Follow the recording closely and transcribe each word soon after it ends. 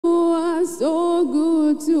so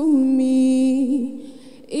good to me.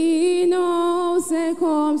 In all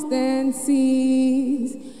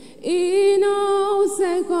circumstances, in all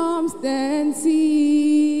circumstances,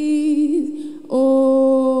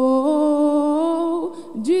 oh,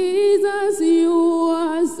 Jesus, you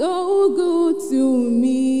are so good to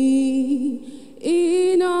me.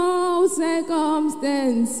 In all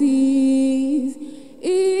circumstances,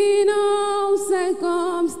 in all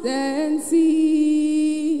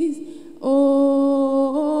circumstances,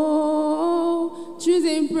 oh,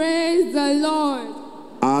 choosing praise the Lord.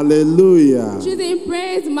 Hallelujah. Choosing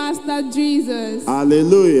praise Master Jesus.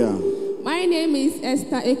 Hallelujah. My name is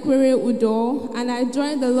Esther Ekwere Udo, and I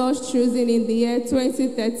joined the Lord's Choosing in the year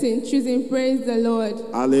 2013, choosing praise the Lord.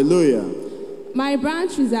 Hallelujah. My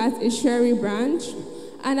branch is at Isheri branch,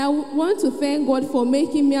 and I want to thank God for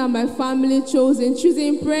making me and my family chosen,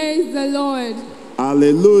 choosing praise the Lord.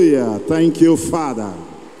 Hallelujah. Thank you, Father.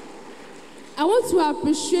 I want to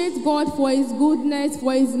appreciate God for his goodness,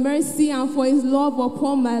 for his mercy, and for his love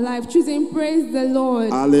upon my life, choosing praise the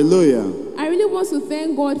Lord. Hallelujah. I really want to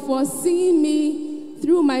thank God for seeing me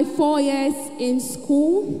through my 4 years in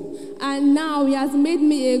school, and now he has made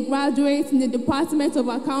me a graduate in the Department of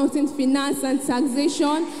Accounting, Finance, and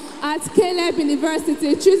Taxation at Caleb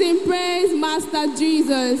University, choosing praise Master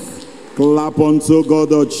Jesus. Clap unto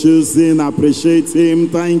God of choosing. Appreciate him.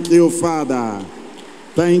 Thank you, Father.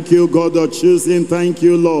 Thank you, God of choosing. Thank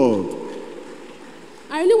you, Lord.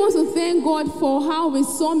 I really want to thank God for how he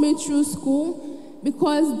saw me through school,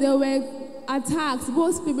 because there were attacks,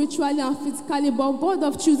 both spiritually and physically, but God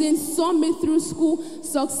of choosing saw me through school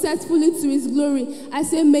successfully to his glory. I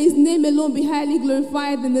say, may his name alone be highly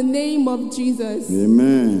glorified in the name of Jesus.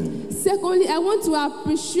 Amen. Secondly, I want to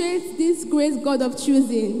appreciate this great God of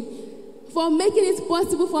choosing for making it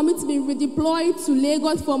possible for me to be redeployed to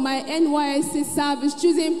Lagos for my NYSC service,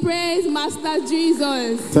 choosing praise Master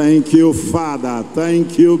Jesus. Thank you, Father.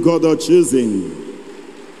 Thank you, God of choosing.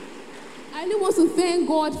 I really want to thank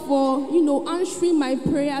God for, answering my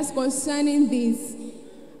prayers concerning this.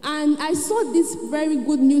 And I saw this very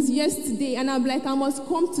good news yesterday, and I'm like, I must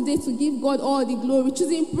come today to give God all the glory.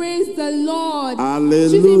 Choosing praise the Lord. Hallelujah.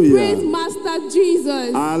 Choosing praise Master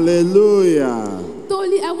Jesus. Hallelujah.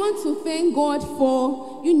 Thirdly, I want to thank God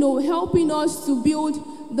for, helping us to build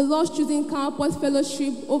the Lord's Choosing Campus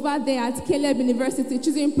Fellowship over there at Caleb University.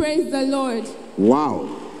 Choosing praise the Lord. Wow.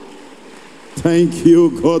 Thank you,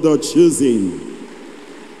 God of choosing.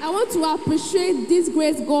 I want to appreciate this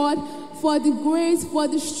great God for the grace, for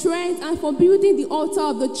the strength, and for building the altar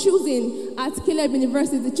of the choosing at Caleb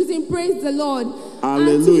University. Choosing praise the Lord.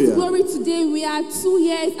 Hallelujah. And to his glory today, we are 2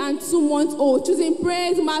 years and 2 months old. Choosing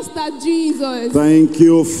praise Master Jesus. Thank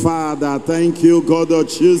you, Father. Thank you, God of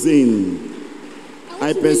choosing.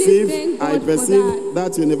 I perceive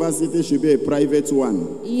that university should be a private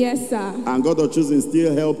one. Yes, sir. And God of choosing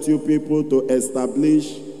still helped you people to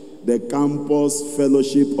establish the campus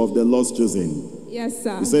fellowship of the Lord's choosing. Yes,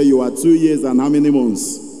 sir. You say you are 2 years and how many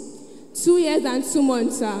months? 2 years and 2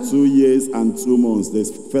 months, sir. 2 years and 2 months. This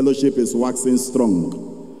fellowship is waxing strong.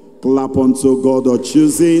 Clap unto God of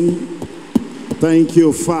choosing. Thank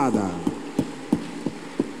you, Father.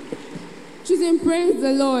 Choosing praise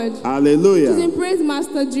the Lord. Hallelujah. Choosing praise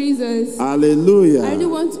Master Jesus. Hallelujah. I really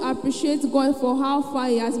want to appreciate God for how far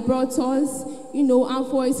he has brought us, and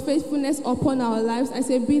for his faithfulness upon our lives. I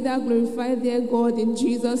say, be thou glorified, dear God, in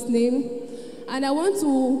Jesus' name. And I want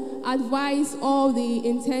to advise all the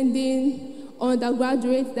intending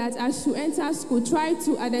undergraduates that as you enter school, try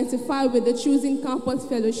to identify with the Choosing Campus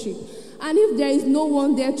Fellowship. And if there is no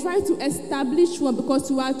one there, try to establish one, because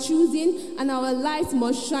you are choosing and our light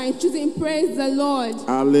must shine. Choosing praise the Lord.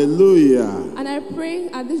 Hallelujah. And I pray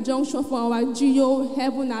at this junction for our GO,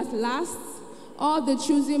 heaven at last. All the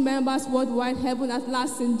choosing members worldwide, heaven at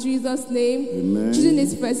last, in Jesus' name. Amen. Choosing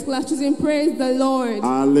is first class. Choosing praise the Lord.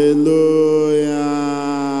 Hallelujah.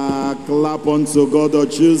 Clap unto God of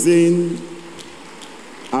choosing.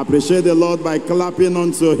 Appreciate the Lord by clapping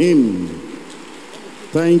unto him.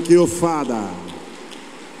 Thank you, Father.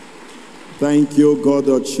 Thank you, God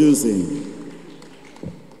of choosing.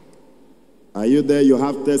 Are you there? You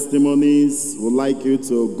have testimonies. Would like you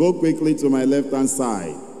to go quickly to my left-hand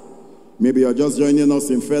side. Maybe you're just joining us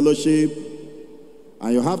in fellowship,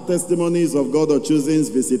 and you have testimonies of God of choosing's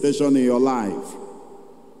visitation in your life.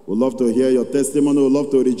 We'd love to hear your testimony. We'd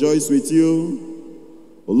love to rejoice with you.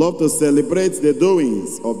 We'd love to celebrate the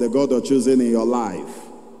doings of the God of choosing in your life.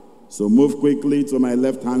 So move quickly to my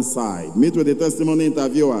left-hand side. Meet with the testimony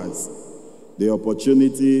interviewers. The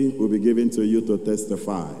opportunity will be given to you to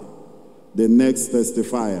testify. The next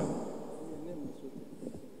testifier.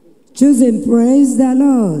 Choosing praise the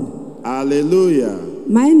Lord. Hallelujah.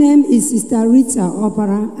 My name is Sister Rita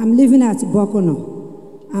Opera. I'm living at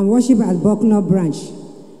Bokono. I worship at Bokono branch.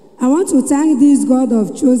 I want to thank this God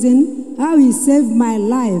of choosing, how he saved my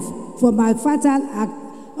life for my fatal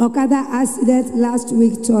Okada accident last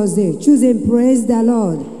week, Thursday. Choosing, praise the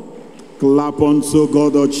Lord. Clap unto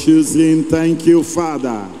God of choosing. Thank you,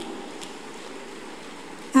 Father.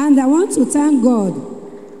 And I want to thank God.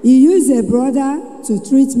 He used a brother to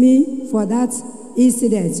treat me for that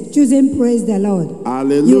incident. Choosing, praise the Lord.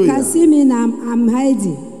 Hallelujah. You can see me now, I'm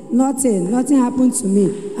hiding. Nothing happened to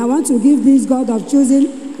me. I want to give this God of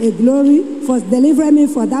choosing a glory for delivering me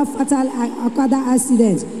for that fatal Okada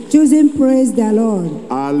accident. Choosing, praise the Lord.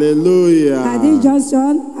 Hallelujah. At this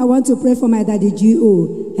junction, I want to pray for my daddy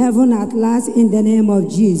G.O. Heaven at last in the name of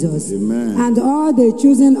Jesus. Amen. And all the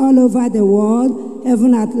choosing all over the world,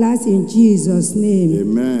 heaven at last in Jesus' name.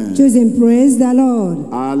 Amen. Choosing, praise the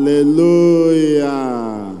Lord. Hallelujah.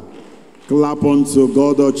 Clap unto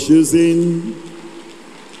God of choosing.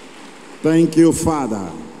 Thank you, Father.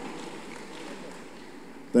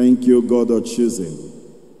 Thank you, God of choosing.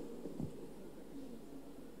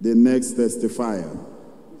 The next testifier.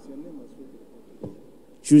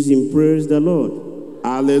 Choosing, praise the Lord.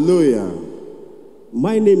 Hallelujah.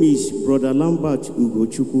 My name is Brother Lambert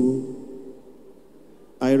Ugochukwu.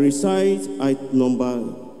 I reside at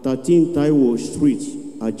number 13 Taiwo Street,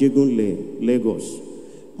 Ajegunle, Lagos.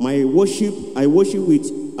 I worship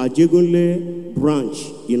with Ajegunle branch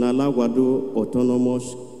in Alawado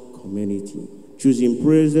Autonomous Community. Choosing,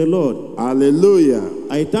 praise the Lord. Hallelujah.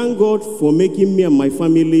 I thank God for making me and my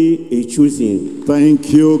family a choosing.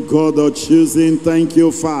 Thank you, God of choosing. Thank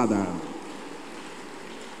you, Father.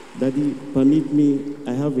 Daddy, permit me,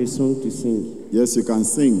 I have a song to sing. Yes, you can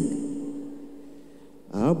sing.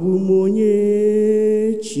 Abumonye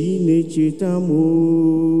chinechetamu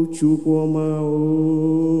chukwomao.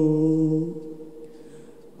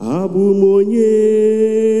 Abumonye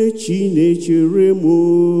chinecheremu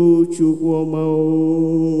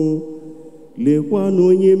chukwomao.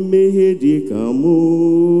 Lekwanonye mmehie dịka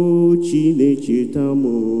mụ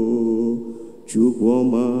chinechetamu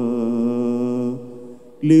chukwoma.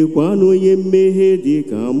 Lekwanonye mmehie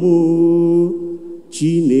dịka mụ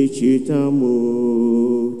chinechetamu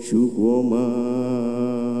chukwoma.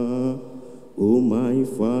 Oh my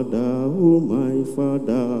Father, oh my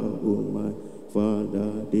Father, oh my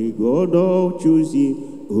Father, the God of choosing.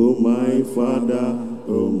 Oh my Father,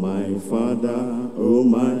 oh my Father, oh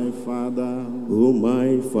my Father, oh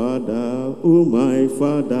my Father, oh my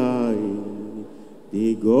Father,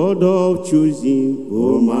 the God of choosing.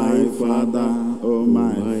 Oh my Father, oh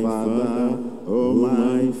my Father, oh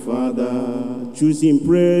my Father. Choosing,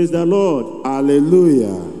 praise the Lord.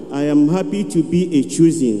 Hallelujah. I am happy to be a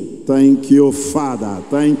choosing. Thank you, Father.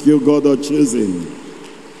 Thank you, God of choosing.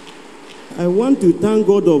 I want to thank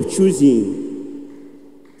God of choosing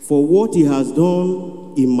for what he has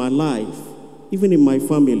done in my life, even in my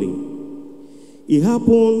family. It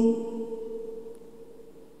happened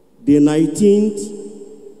the 19th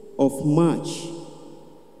of March,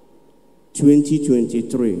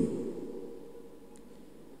 2023.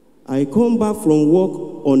 I come back from work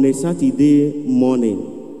on a Saturday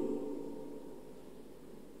morning.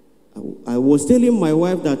 I was telling my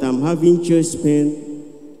wife that I'm having chest pain,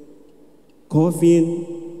 coughing,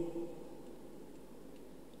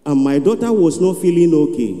 and my daughter was not feeling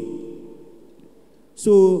okay.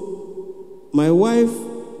 So my wife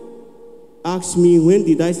asked me, when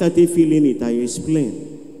did I start feeling it? I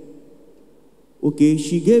explained. Okay,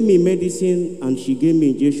 she gave me medicine and she gave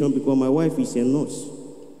me injection because my wife is a nurse.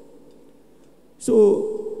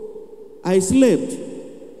 So I slept.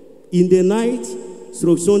 In the night,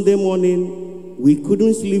 through Sunday morning, we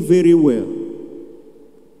couldn't sleep very well.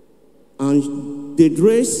 And they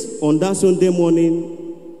dressed on that Sunday morning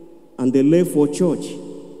and they left for church.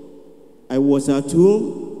 I was at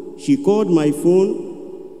home. She called my phone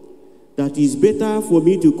that it's better for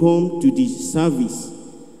me to come to the service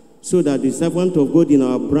so that the servant of God in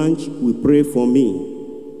our branch will pray for me.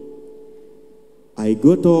 I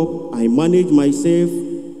got up, I managed myself,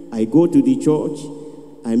 I go to the church,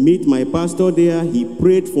 I meet my pastor there, he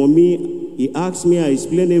prayed for me, he asked me, I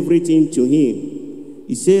explained everything to him.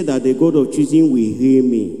 He said that the God of choosing will hear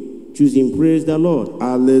me. Choosing, praise the Lord.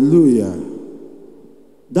 Hallelujah.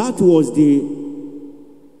 That was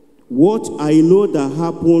what I know that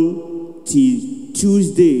happened till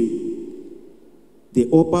Tuesday, the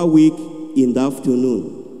upper week in the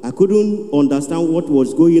afternoon. I couldn't understand what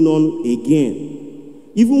was going on again.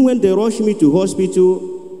 Even when they rushed me to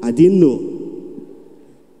hospital, I didn't know.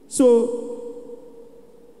 So,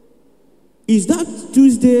 is that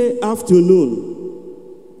Tuesday afternoon,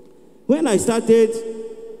 when I started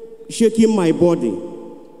shaking my body,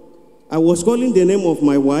 I was calling the name of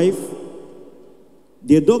my wife.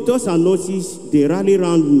 The doctors and nurses, they rally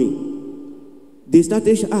around me. They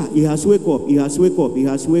started, he has wake up, he has wake up, he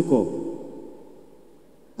has wake up.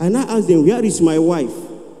 And I asked them, where is my wife?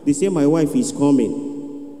 They say, my wife is coming.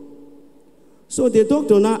 So the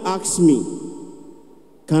doctor now asked me,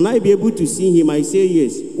 can I be able to see him? I say,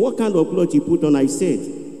 yes. What kind of clothes he put on? I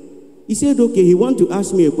said. He said, okay, he want to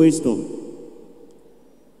ask me a question.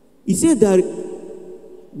 He said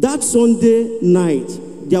that Sunday night,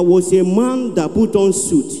 there was a man that put on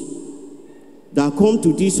suit that come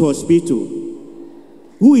to this hospital.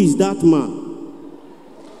 Who is that man?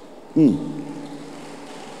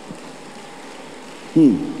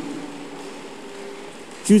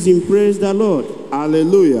 Choose him, praise the Lord.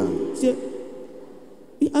 Hallelujah.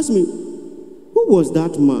 He asked me, who was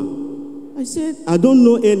that man? I said, I don't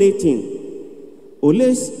know anything.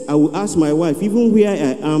 Unless I will ask my wife, even where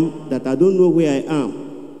I am, that I don't know where I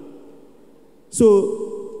am.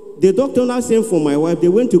 So the doctor now sent for my wife. They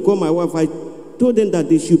went to call my wife. I told them that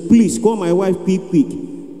they should please call my wife quick.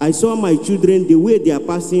 I saw my children, the way they are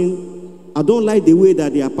passing. I don't like the way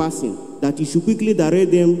that they are passing. That you should quickly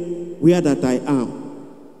direct them where that I am.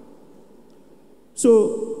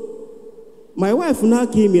 So my wife now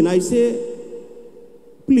came in. I said,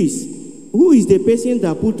 please, who is the person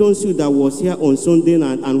that put on suit that was here on Sunday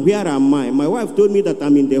and where am I? My wife told me that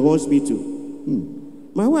I'm in the hospital.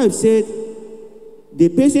 My wife said, the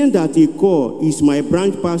person that he called is my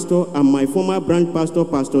branch pastor and my former branch pastor,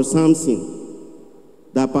 Pastor Samson.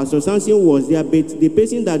 That Pastor Samson was there, but the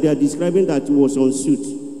person that they are describing that was on suit,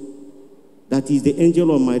 that is the angel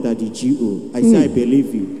of my daddy, G.O. I say, I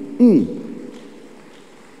believe you.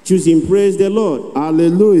 Choose him, praise the Lord.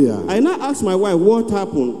 Hallelujah. I now asked my wife, what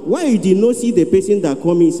happened? Why you did not see the person that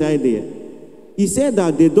come inside there? He said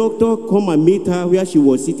that the doctor come and meet her where she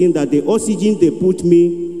was sitting, that the oxygen they put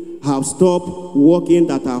me have stopped working,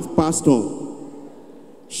 that have passed on.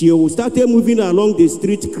 She started moving along the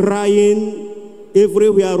street, crying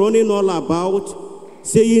everywhere, running all about,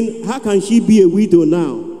 saying, how can she be a widow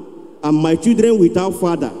now? And my children without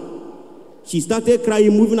father. She started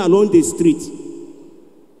crying, moving along the street.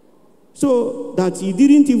 So that he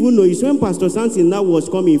didn't even know. It's when Pastor Samson now was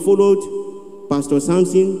coming, he followed Pastor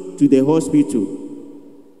Samson to the hospital.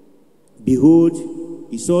 Behold,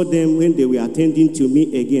 he saw them when they were attending to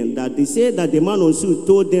me again. That they said that the man on suit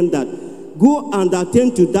told them that, go and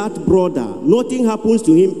attend to that brother. Nothing happens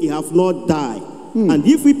to him, he have not died. And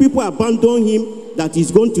if we people abandon him, that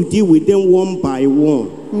he's going to deal with them one by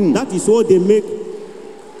one. That is what they make.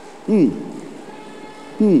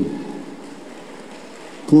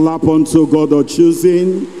 Clap unto God or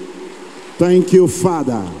choosing. Thank you,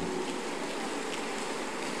 Father.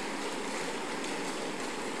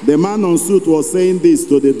 The man on suit was saying this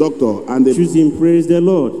to the doctor, and the choosing, praise the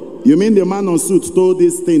Lord. You mean the man on suit told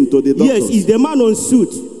this thing to the doctor? Yes, it's the man on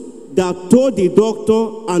suit that told the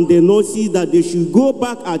doctor and the nurses that they should go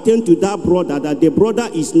back attend to that brother, that the brother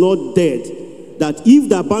is not dead. That if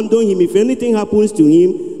they abandon him, if anything happens to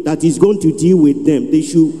him, that he's going to deal with them. They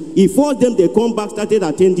should, he forced them, they come back, started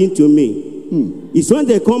attending to me. It's when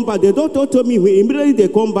they come back, the doctor told me, when immediately they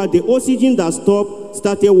come back, the oxygen that stopped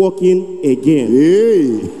started working again.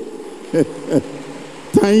 Hey.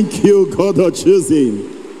 Thank you, God of choosing.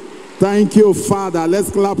 Thank you, Father. Let's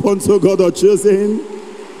clap unto God of choosing.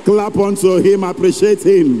 Clap unto him, appreciate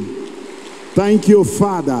him. Thank you,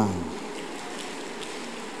 Father.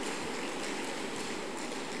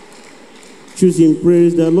 Choosing,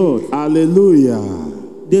 praise the Lord. Hallelujah.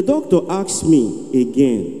 The doctor asked me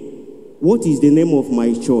again, what is the name of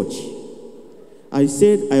my church? I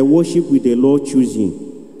said, I worship with the Lord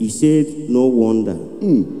choosing. He said, no wonder.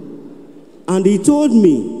 And he told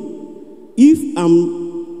me, if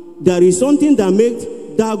there is something that makes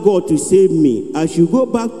that God to save me, I should go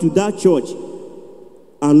back to that church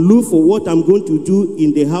and look for what I'm going to do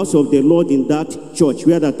in the house of the Lord in that church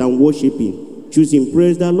where that I'm worshiping. Choosing,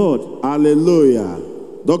 praise the Lord. Hallelujah.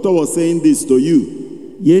 Doctor was saying this to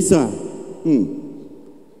you. Yes, sir.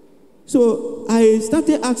 So I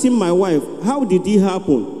started asking my wife, how did it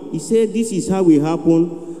happen? He said, this is how it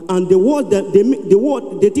happened. And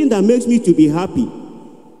the thing that makes me to be happy,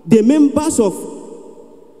 the members of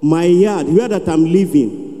my yard, where that I'm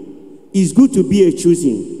living, is good to be a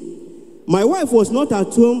choosing. My wife was not at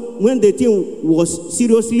home when the thing was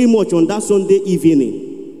seriously much on that Sunday evening.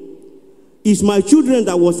 It's my children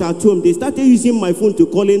that was at home. They started using my phone to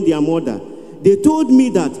call in their mother. They told me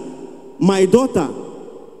that my daughter,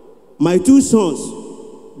 my two sons,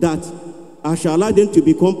 that I shall allow them to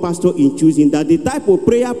become pastor in choosing, that the type of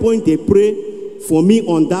prayer point they pray for me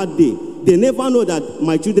on that day. They never know that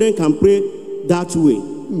my children can pray that way.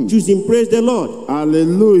 Choosing, praise the Lord.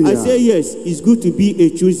 Hallelujah. I say, yes, it's good to be a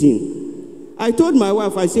choosing. I told my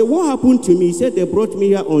wife, I said, what happened to me? He said, they brought me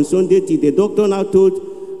here on Sunday till the doctor now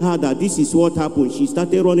told her that this is what happened. She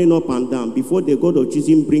started running up and down before the God of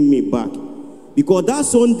choosing bring me back. Because that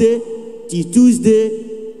Sunday till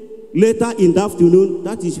Tuesday, later in the afternoon,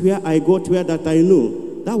 that is where I got where that I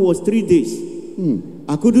know. That was 3 days.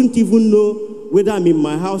 I couldn't even know whether I'm in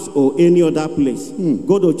my house or any other place.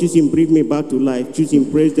 God will choose him, bring me back to life. Choose him,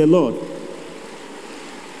 praise the Lord.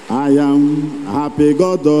 I am happy,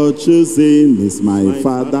 God of choosing is my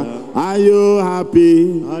Father. Are you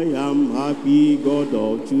happy? I am happy, God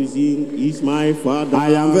of choosing is my Father. I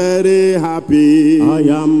am very happy. I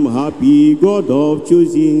am happy, God of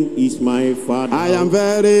choosing is my Father. I am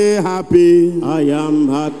very happy. I am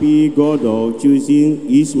happy, God of choosing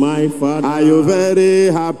is my Father. Are you very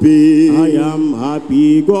happy? I am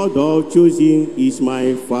happy, God of choosing is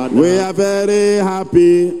my Father. We are very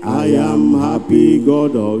happy. I am happy,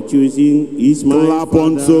 God of choosing is my Clap Father.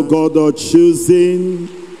 unto God of choosing.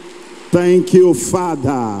 Thank you,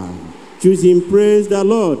 Father. Choosing, praise the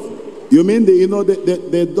Lord. You mean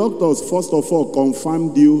the doctors first of all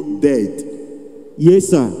confirmed you dead? Yes,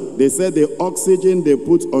 sir. They said the oxygen they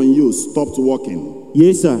put on you stopped working.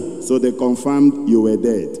 Yes, sir. So they confirmed you were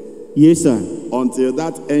dead. Yes, sir. Until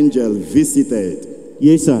that angel visited.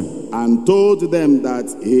 Yes, sir. And told them that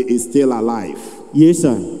he is still alive. Yes,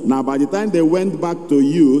 sir. Now, by the time they went back to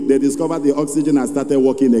you, they discovered the oxygen has started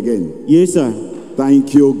working again. Yes, sir.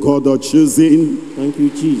 Thank you, God of choosing. Thank you,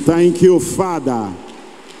 Jesus. Thank you, Father.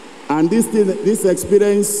 And this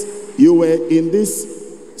experience, you were in this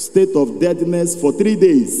state of deadness for 3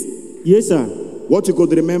 days. Yes, sir. What you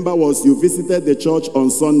could remember was you visited the church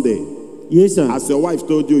on Sunday. Yes, sir. As your wife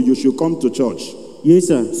told you, you should come to church. Yes,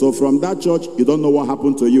 sir. So from that church, you don't know what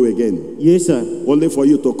happened to you again. Yes, sir. Only for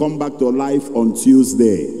you to come back to life on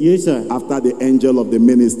Tuesday. Yes, sir. After the angel of the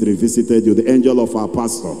ministry visited you, the angel of our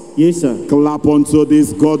pastor. Yes, sir. Clap unto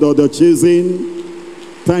this God of the choosing.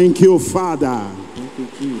 Thank you, Father. Thank you,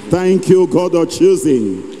 Jesus. Thank you, God of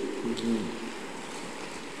choosing.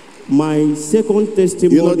 My second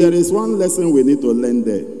testimony. You know, there is one lesson we need to learn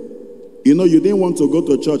there. You know, you didn't want to go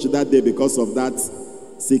to church that day because of that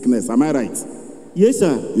sickness. Am I right? Yes,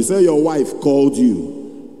 sir. You say your wife called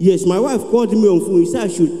you. Yes, my wife called me on phone. He said I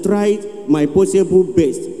should try my possible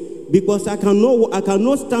best because I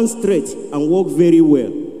cannot stand straight and walk very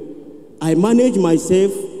well. I managed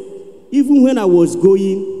myself. Even when I was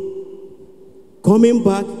coming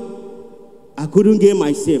back, I couldn't get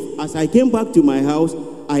myself. As I came back to my house,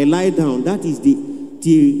 I lie down. That is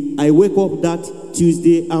till I wake up that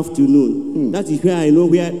Tuesday afternoon. That is where I know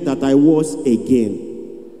that I was again.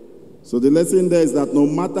 So the lesson there is that no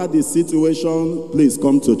matter the situation, please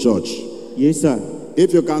come to church. Yes, sir.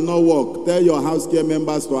 If you cannot walk, tell your house care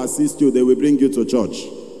members to assist you. They will bring you to church.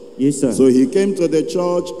 Yes, sir. So he came to the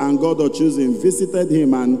church and God of choosing visited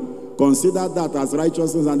him and considered that as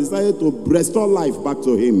righteousness and decided to restore life back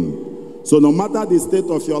to him. So no matter the state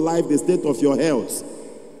of your life, the state of your health,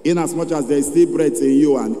 in as much as there is still breath in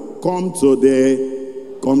you, and come to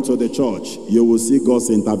the church, you will see God's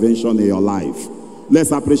intervention in your life.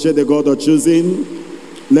 Let's appreciate the God of choosing.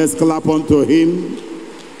 Let's clap unto him.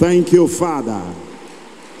 Thank you, Father.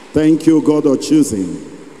 Thank you, God of choosing.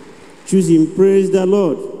 Choosing, praise the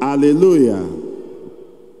Lord. Hallelujah.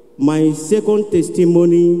 My second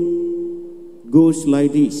testimony goes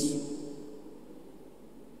like this.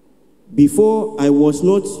 Before I was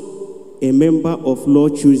not a member of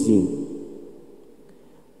Lord Choosing,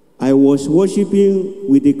 I was worshiping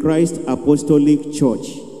with the Christ Apostolic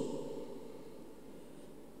Church.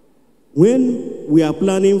 When we are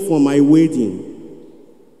planning for my wedding,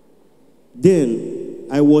 then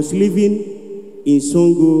I was living in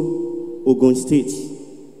Songo, Ogun State.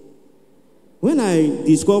 When I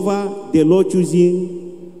discovered the Lord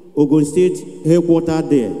Choosing Ogun State headquarters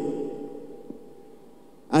there,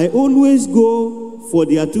 I always go for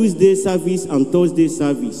their Tuesday service and Thursday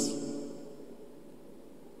service.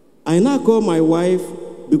 I now call my wife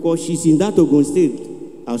because she's in that Ogun State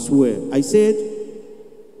as well. I said,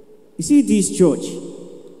 you see this church,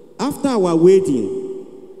 after our wedding,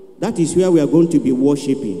 that is where we are going to be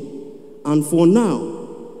worshiping. And for now,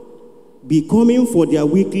 be coming for their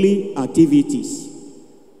weekly activities.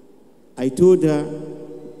 I told her,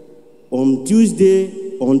 on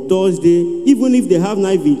Tuesday, on Thursday, even if they have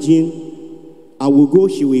night vigil, I will go,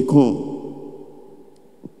 she will come.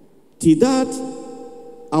 Till that,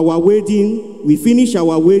 our wedding, we finish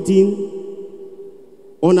our wedding.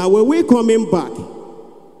 On our way coming back,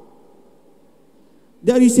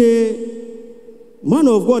 there is a Man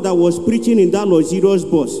of God that was preaching in that luxurious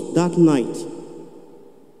bus that night,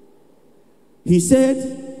 he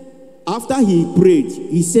said, after he prayed,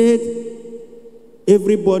 he said,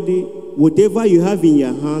 everybody, whatever you have in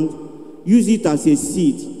your hand, use it as a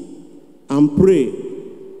seed and pray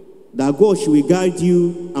that God will guide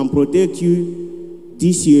you and protect you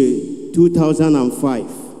this year,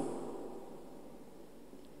 2005.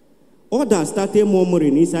 Others started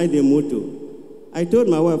murmuring inside the motor. I told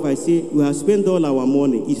my wife, I said, we have spent all our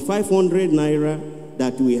money. It's 500 naira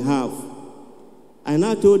that we have. And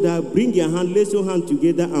I told her, bring your hand, let's your hand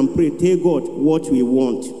together and pray, tell God what we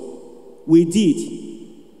want. We did.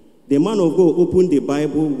 The man of God opened the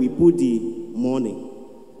Bible, we put the money.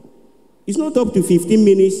 It's not up to 15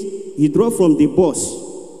 minutes, he dropped from the bus.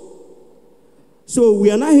 So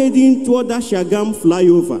we are now heading toward that C.R.M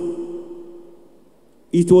flyover.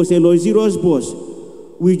 It was a luxurious bus.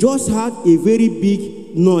 We just had a very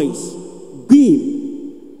big noise. Beam.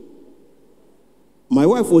 My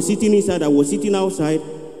wife was sitting inside, I was sitting outside.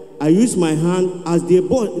 I used my hand as the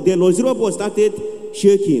luxurious bus started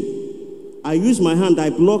shaking. I used my hand, I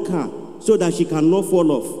blocked her so that she cannot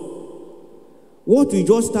fall off. What we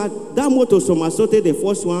just started, that motor somersaulted the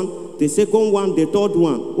first one, the second one, the third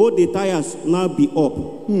one. All the tires now be up.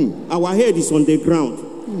 Our head is on the ground.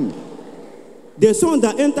 The song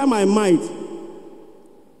that entered my mind,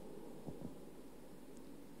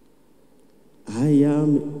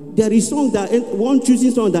 there is song that, one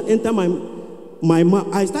choosing song that entered my mouth.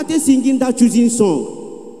 I started singing that choosing song.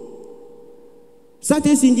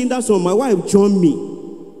 Started singing that song, my wife joined me.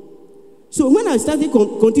 So when I started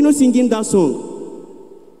continue singing that song,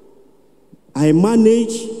 I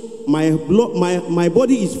manage, my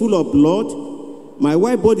body is full of blood, my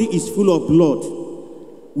wife's body is full of blood.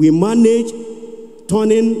 We manage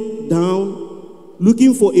turning down,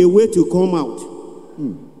 looking for a way to come out.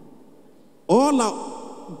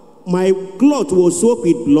 My cloth was soaked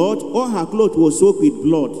with blood, all her cloth was soaked with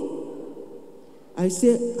blood. I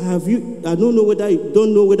said, I don't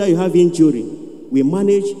know whether you have injury. We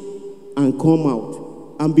manage and come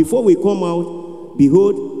out. And before we come out,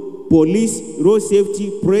 behold, police, road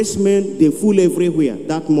safety, pressmen, they full everywhere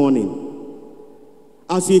that morning.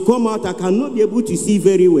 As we come out, I cannot be able to see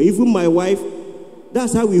very well. Even my wife,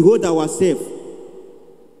 that's how we hold ourselves.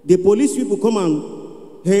 The police people come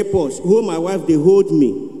and help us. Hold my wife, they hold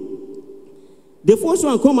me. The first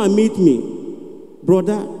one come and meet me.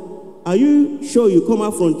 Brother, are you sure you come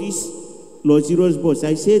out from this luxurious bus?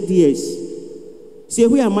 I said, yes. Say,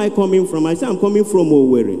 where am I coming from? I said, I'm coming from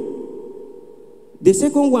Owerri. The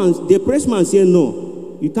second one, the pressman said,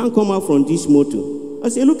 no, you can't come out from this motor. I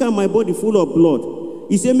said, look at my body full of blood.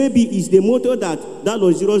 He said, maybe it's the motor that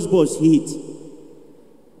luxurious bus hit.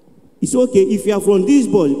 It's okay, if you are from this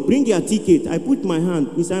bus, bring your ticket. I put my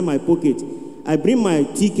hand inside my pocket. I bring my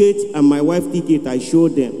ticket and my wife's ticket, I show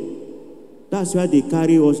them. That's why they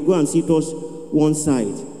carry us, go and sit us one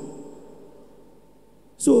side.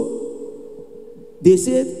 So, they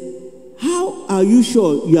said, how are you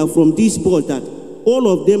sure you are from this bus that all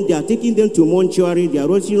of them, they are taking them to mortuary, they are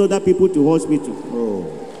rushing other people to hospital?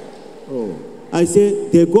 I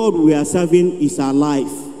said, the God we are serving is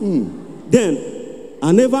alive. Then,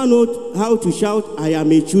 I never know how to shout, I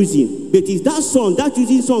am a choosing. But it's that song, that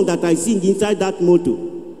choosing song that I sing inside that motor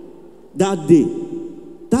that day.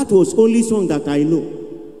 That was only song that I know.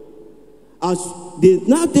 As they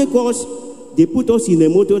now take us, they put us in a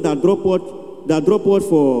motor that drop out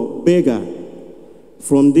for beggar.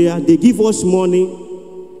 From there, they give us money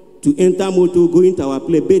to enter motor, go into our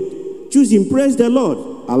place. But choosing, praise the Lord.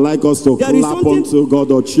 I'd like us to clap unto God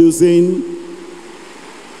of choosing.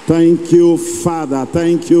 Thank you, Father.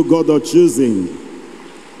 Thank you, God of choosing.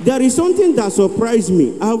 There is something that surprised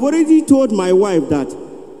me. I've already told my wife that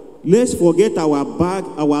let's forget our bag,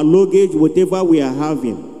 our luggage, whatever we are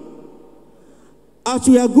having. As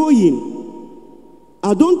we are going,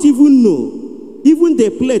 I don't even know. Even the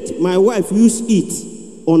plate my wife used it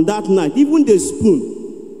on that night, even the spoon.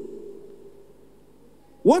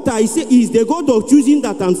 What I say is the God of choosing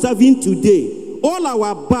that I'm serving today. All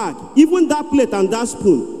our bag, even that plate and that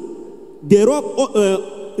spoon, the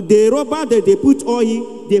rubber that they put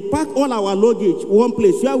oil, they pack all our luggage one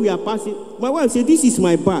place where we are passing. My wife said, this is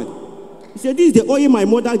my bag. She said, this is the oil my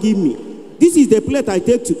mother gave me. This is the plate I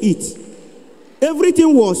take to eat.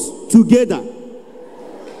 Everything was together.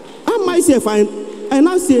 I myself, I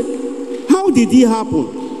now say, how did it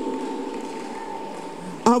happen?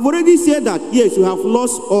 I've already said that, yes, you have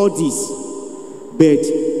lost all this. But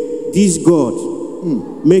this God,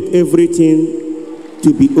 make everything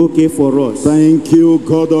to be okay for us. Thank you,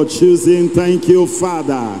 God of choosing. Thank you,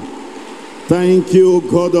 Father. Thank you,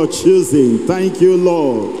 God of choosing. Thank you,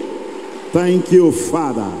 Lord. Thank you,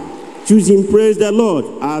 Father. Choosing, praise the Lord.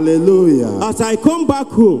 Hallelujah. As I come back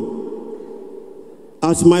home,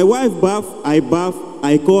 as my wife bath,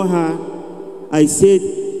 I call her. I said,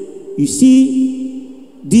 you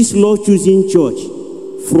see, this Lord choosing church,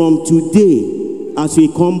 from today, as we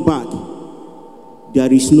come back,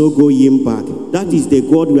 there is no going back. That is the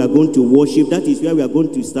God we are going to worship. That is where we are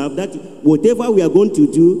going to serve. That whatever we are going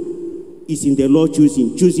to do is in the Lord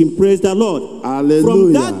choosing. Choosing, praise the Lord. Hallelujah.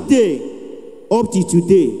 From that day up to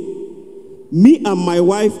today, me and my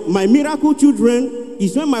wife, my miracle children,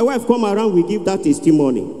 is when my wife come around, we give that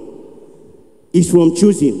testimony. It's from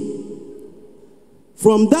choosing.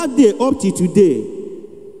 From that day up to today,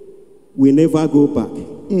 we never go back.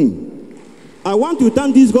 I want to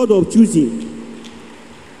thank this God of choosing,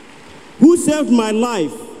 who saved my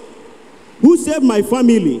life, who saved my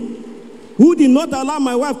family, who did not allow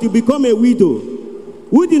my wife to become a widow,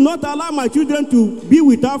 who did not allow my children to be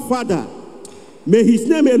without father. May his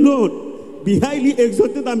name alone be highly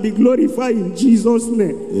exalted and be glorified in Jesus'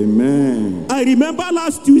 name. Amen. I remember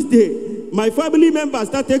last Tuesday, my family members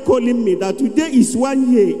started calling me that today is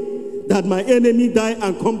 1 year that my enemy died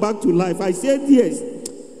and come back to life. I said, yes,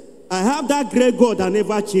 I have that great God that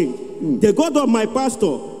never changed. The God of my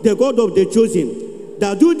pastor, the God of the chosen,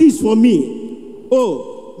 that do this for me.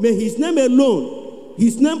 Oh, may his name alone,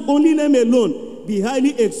 his name, only name alone, be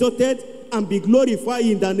highly exalted and be glorified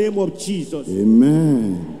in the name of Jesus.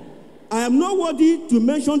 Amen. I am not worthy to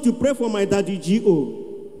mention to pray for my daddy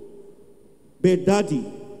G.O. But daddy,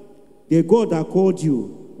 the God that called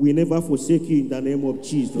you will never forsake you in the name of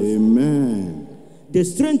Jesus. Amen. The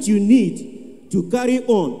strength you need to carry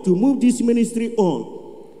on, to move this ministry on,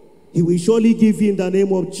 he will surely give you in the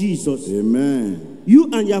name of Jesus. Amen. You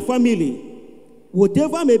and your family,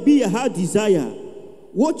 whatever may be your heart desire,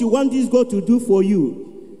 what you want this God to do for you,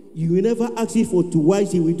 you will never ask it for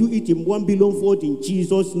twice. He will do it in 1 billion fold in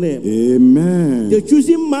Jesus' name. Amen. The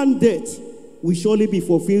choosing mandate will surely be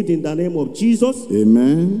fulfilled in the name of Jesus.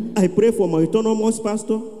 Amen. I pray for my autonomous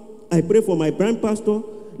pastor. I pray for my brand pastor,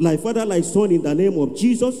 like father, like son, in the name of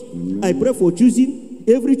Jesus. Amen. I pray for choosing,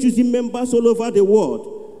 every choosing members all over the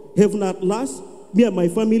world. Heaven at last, me and my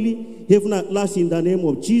family, heaven at last in the name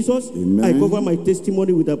of Jesus. Amen. I cover my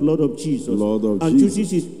testimony with the blood of Jesus. Blood of and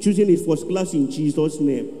Jesus. Choosing is first class in Jesus'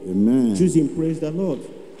 name. Amen. Choosing, praise the Lord.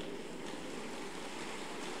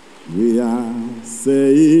 We are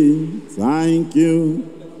saying thank you.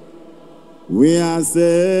 We are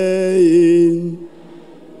saying,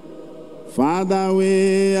 Father,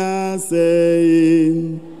 we are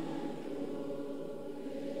saying,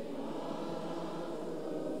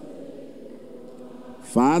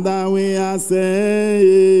 Father, we are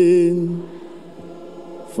saying,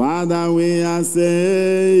 Father, we are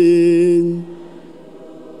saying,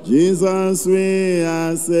 Jesus, we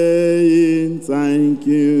are saying thank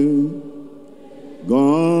you.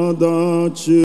 God, don't you